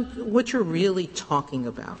 counsel, what you're really talking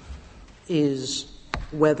about is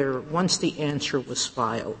whether, once the answer was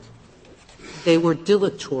filed, they were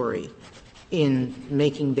dilatory in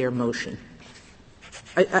making their motion.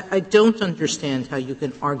 I don't understand how you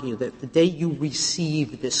can argue that the day you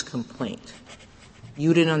received this complaint,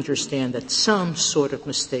 you didn't understand that some sort of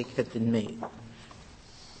mistake had been made.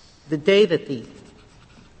 The day that the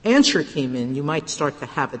answer came in, you might start to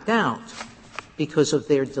have a doubt because of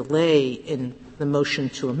their delay in the motion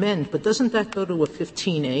to amend, but doesn't that go to a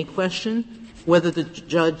 15A question, whether the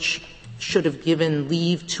judge should have given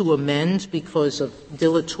leave to amend because of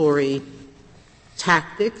dilatory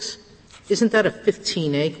tactics? Isn't that a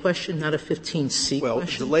 15A question, not a 15C question? Well,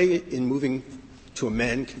 delay in moving to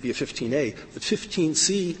amend can be a 15A, but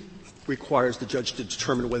 15C requires the judge to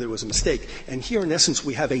determine whether it was a mistake. And here, in essence,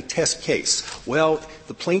 we have a test case. Well,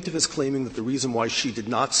 the plaintiff is claiming that the reason why she did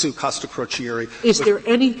not sue Costa Crociere is there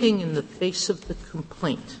anything in the face of the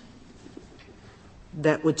complaint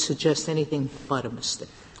that would suggest anything but a mistake?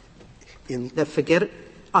 That forget it.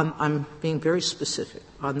 I'm being very specific.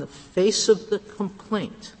 On the face of the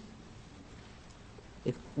complaint,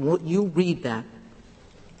 if you read that.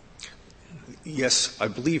 Yes, I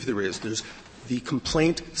believe there is. The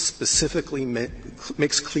complaint specifically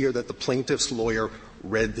makes clear that the plaintiff's lawyer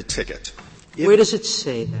read the ticket. Where does it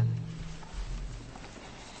say that?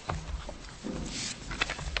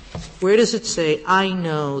 Where does it say, I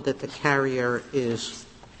know that the carrier is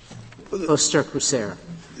Costa Crociere?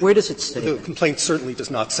 Where does it say The that? complaint certainly does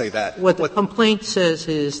not say that. What the complaint says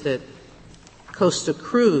is that Costa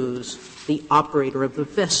Cruz, the operator of the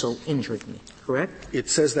vessel, injured me, correct? It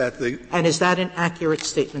says that And is that an accurate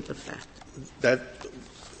statement of fact?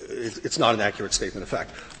 It's not an accurate statement of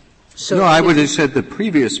fact. So no, I would have said the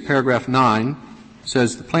previous paragraph 9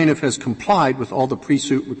 says the plaintiff has complied with all the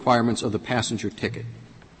pre-suit requirements of the passenger ticket.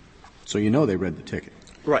 So you know they read the ticket.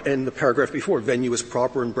 Right. And the paragraph before, venue is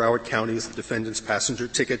proper in Broward County as the defendant's passenger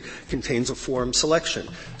ticket contains a forum selection.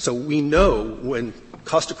 So we know when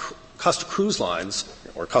Costa Cruise Lines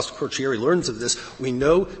or Costa Crociere learns of this, we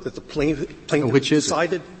know that the plaintiff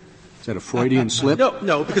decided. Is that a Freudian slip?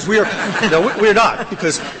 No, because we're not,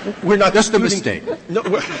 because we're not just a mistake. No,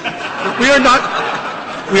 we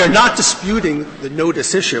are not disputing the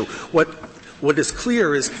notice issue. What is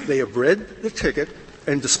clear is they have read the ticket,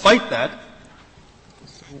 and despite that,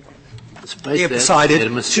 they have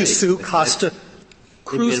decided to sue Costa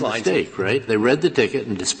Cruise Lines. They made a mistake, right? They read the ticket,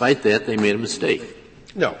 and despite that, they made a mistake.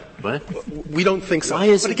 No. What? We don't think so. Why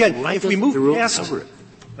is but again, why if we move past it.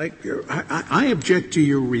 I object to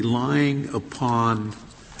your relying upon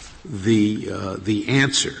the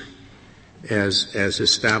answer as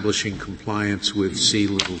establishing compliance with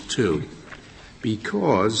C(2),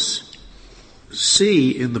 because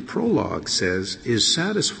C in the prologue says is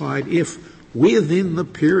satisfied if within the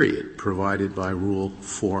period provided by Rule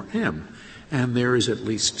 4M, and there is at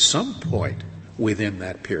least some point within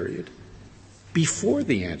that period before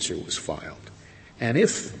the answer was filed. And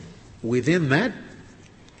if within that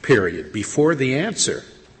period, before the answer,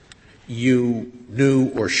 you knew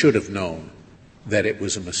or should have known that it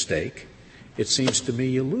was a mistake, it seems to me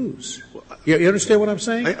you lose. You understand what I'm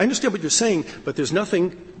saying? I understand what you're saying, but there's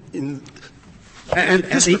nothing in and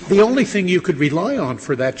the only thing you could rely on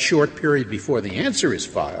for that short period before the answer is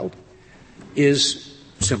filed is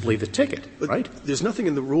simply the ticket, right? There's nothing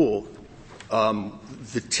in the rule,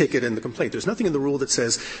 the ticket and the complaint. There's nothing in the rule that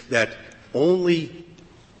says that only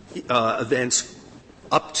events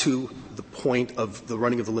up to the point of the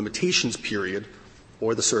running of the limitations period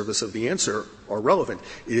or the service of the answer are relevant.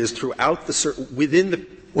 It is throughout within the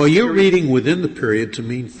Well, you're reading within the period to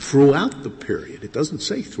mean throughout the period. It doesn't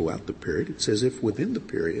say throughout the period. It says if within the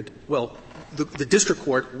period. Well, the district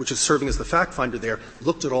court, which is serving as the fact finder there,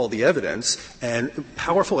 looked at all the evidence, and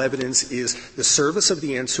powerful evidence is the service of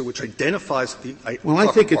the answer which identifies the Well, I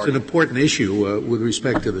think it's an important issue with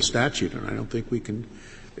respect to the statute, and I don't think we can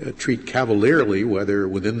treat cavalierly whether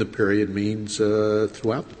within the period means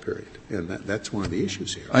throughout the period. And that's one of the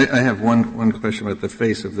issues here. I have one question about the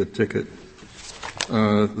face of the ticket,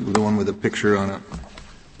 the one with the picture on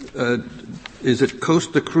it. Is it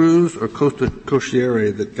Costa Cruz or Costa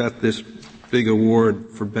Crociere that got this big award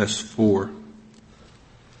for Best 4?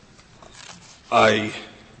 I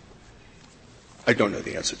don't know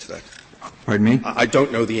the answer to that. Pardon me? I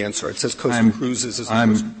don't know the answer. It says Costa Cruz's is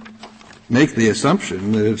make the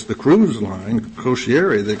assumption that it's the cruise line,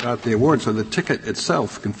 Crociere, that got the award, so the ticket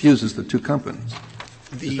itself confuses the two companies.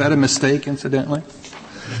 Is that a mistake, incidentally?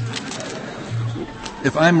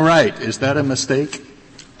 If I'm right, is that a mistake?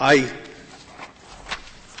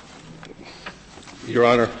 Your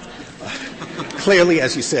Honor, clearly,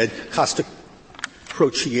 as you said, Costa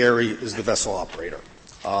Crociere is the vessel operator.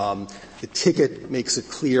 The ticket makes it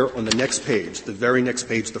clear on the next page, the very next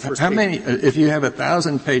page, the first how page. Many, if you have a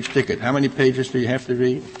 1,000-page ticket, how many pages do you have to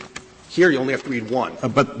read? Here, you only have to read one.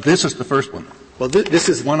 But this is the first one. Well, this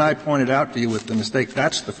is one I pointed out to you with the mistake.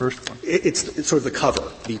 That's the first one. It's sort of the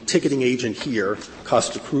cover. The ticketing agent here,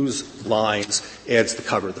 Costa Cruise Lines, adds the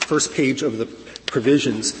cover. The first page of the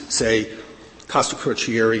provisions say Costa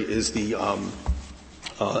Crociere is the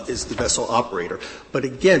vessel operator. But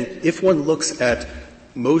again, if one looks at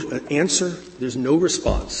answer, there's no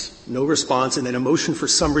response, and then a motion for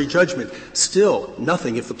summary judgment, still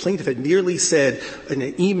nothing. If the plaintiff had merely said in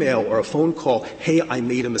an email or a phone call, hey, I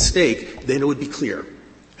made a mistake, then it would be clear,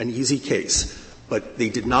 an easy case. But they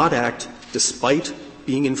did not act despite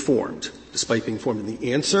being informed in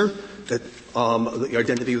the answer, that the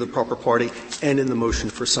identity of the proper party, and in the motion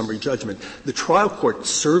for summary judgment. The trial court,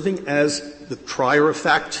 serving as the trier of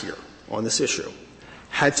fact here on this issue,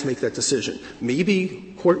 had to make that decision.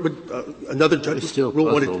 Maybe court would another judge still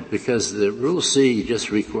rule puzzled because the Rule C just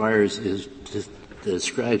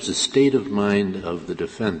describes the state of mind of the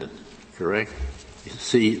defendant, correct?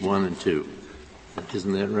 C 1 and 2.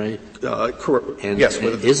 Isn't that right? Correct. And yes.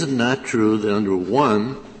 Is it not true that under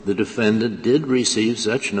 1 the defendant did receive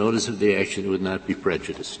such notice of the action it would not be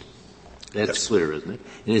prejudiced? That's yes. clear, isn't it?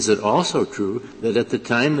 And is it also true that at the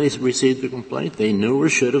time they received the complaint, they knew or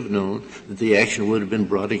should have known that the action would have been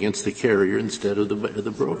brought against the carrier instead of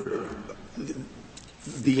the broker?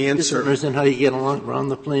 The answer — I don't understand how you get around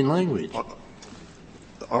the plain language.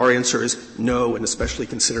 Our answer is no, and especially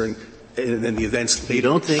considering and then the events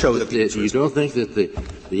later show that you don't think that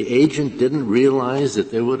the agent didn't realize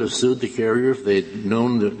that they would have sued the carrier if they'd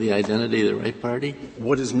known the identity of the right party?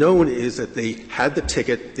 What is known is that they had the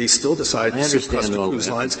ticket, they still decided to sue Costa Cruise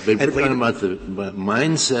Lines. But we're talking about the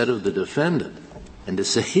mindset of the defendant. And to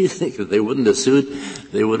say you think that they would have sued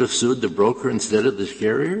the broker instead of the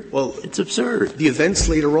carrier? Well, it's absurd. The events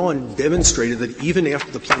later on demonstrated that even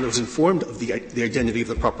after the plaintiff was informed of the identity of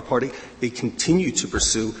the proper party, they continued to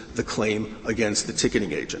pursue the claim against the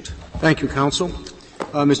ticketing agent. Thank you, counsel.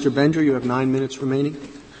 Mr. Bender, you have 9 minutes remaining.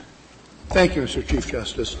 Thank you, Mr. Chief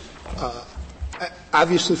Justice.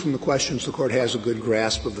 Obviously, from the questions, the Court has a good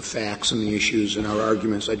grasp of the facts and the issues in our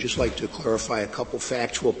arguments. I'd just like to clarify a couple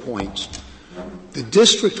factual points. The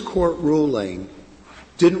district court ruling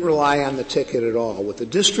didn't rely on the ticket at all. What the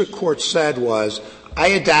district court said was, I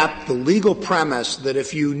adopt the legal premise that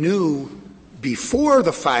if you knew before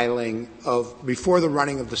the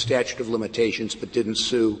running of the statute of limitations but didn't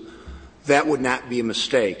sue, that would not be a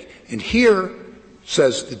mistake. And here,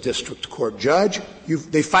 says the district court judge,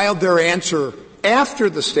 they filed their answer after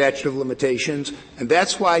the statute of limitations, and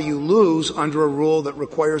that's why you lose under a rule that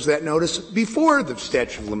requires that notice before the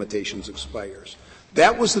statute of limitations expires.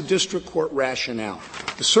 That was the district court rationale.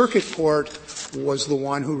 The circuit court was the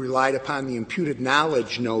one who relied upon the imputed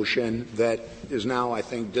knowledge notion that is now, I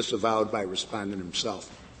think, disavowed by Respondent himself.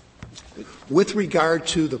 With regard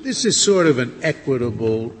to This is sort of an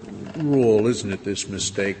equitable rule, isn't it, this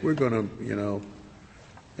mistake? We're going to,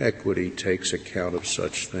 equity takes account of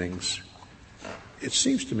such things. It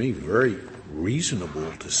seems to me very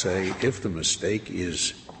reasonable to say if the mistake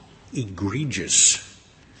is egregious,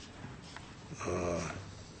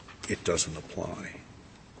 it doesn't apply.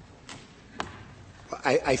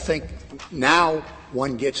 I think now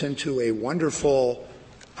one gets into a wonderful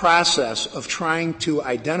process of trying to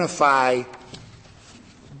identify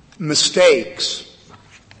mistakes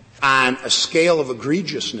on a scale of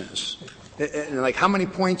egregiousness. And like, how many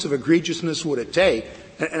points of egregiousness would it take?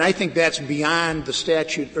 And I think that's beyond the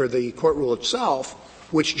statute or the court rule itself,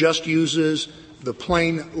 which just uses the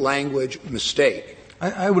plain language mistake.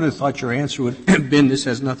 I would have thought your answer would have been this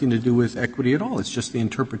has nothing to do with equity at all. It's just the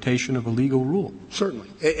interpretation of a legal rule. Certainly.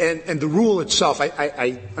 And the rule itself,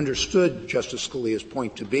 I understood Justice Scalia's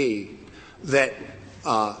point to be that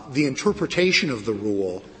the interpretation of the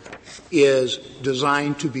rule is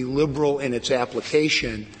designed to be liberal in its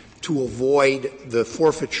application to avoid the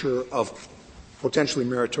forfeiture of potentially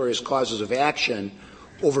meritorious causes of action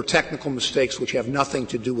over technical mistakes which have nothing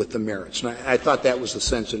to do with the merits. And I thought that was the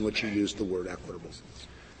sense in which you used the word equitable.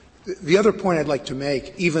 The other point I'd like to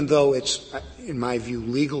make, even though it's, in my view,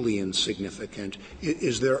 legally insignificant,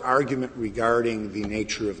 is their argument regarding the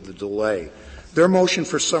nature of the delay. Their motion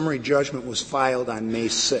for summary judgment was filed on May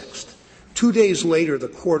 6th. 2 days later, the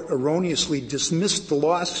court erroneously dismissed the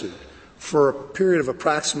lawsuit for a period of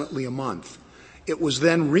approximately a month. It was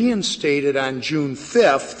then reinstated on June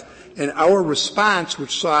 5th, and our response,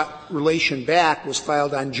 which sought relation back, was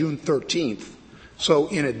filed on June 13th. So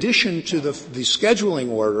in addition to the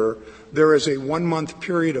scheduling order, there is a 1-month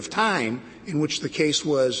period of time in which the case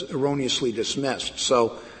was erroneously dismissed.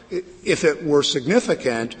 So if it were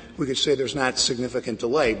significant, we could say there's not significant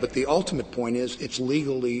delay. But the ultimate point is it's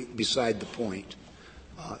legally beside the point.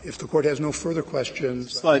 If the Court has no further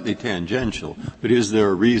questions. Slightly tangential, but is there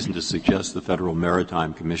a reason to suggest the Federal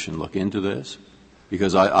Maritime Commission look into this?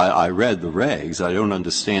 Because I read the regs. I don't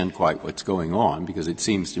understand quite what's going on, because it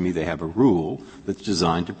seems to me they have a rule that's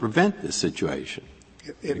designed to prevent this situation.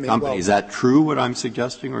 Is that true, what I'm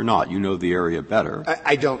suggesting, or not? You know the area better.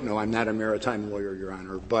 I don't know. I'm not a maritime lawyer, Your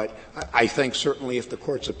Honor. But I think certainly if the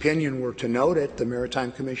Court's opinion were to note it, the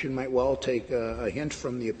Maritime Commission might well take a hint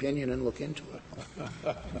from the opinion and look into it.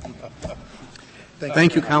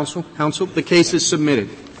 Thank you, counsel. Counsel, the case is submitted.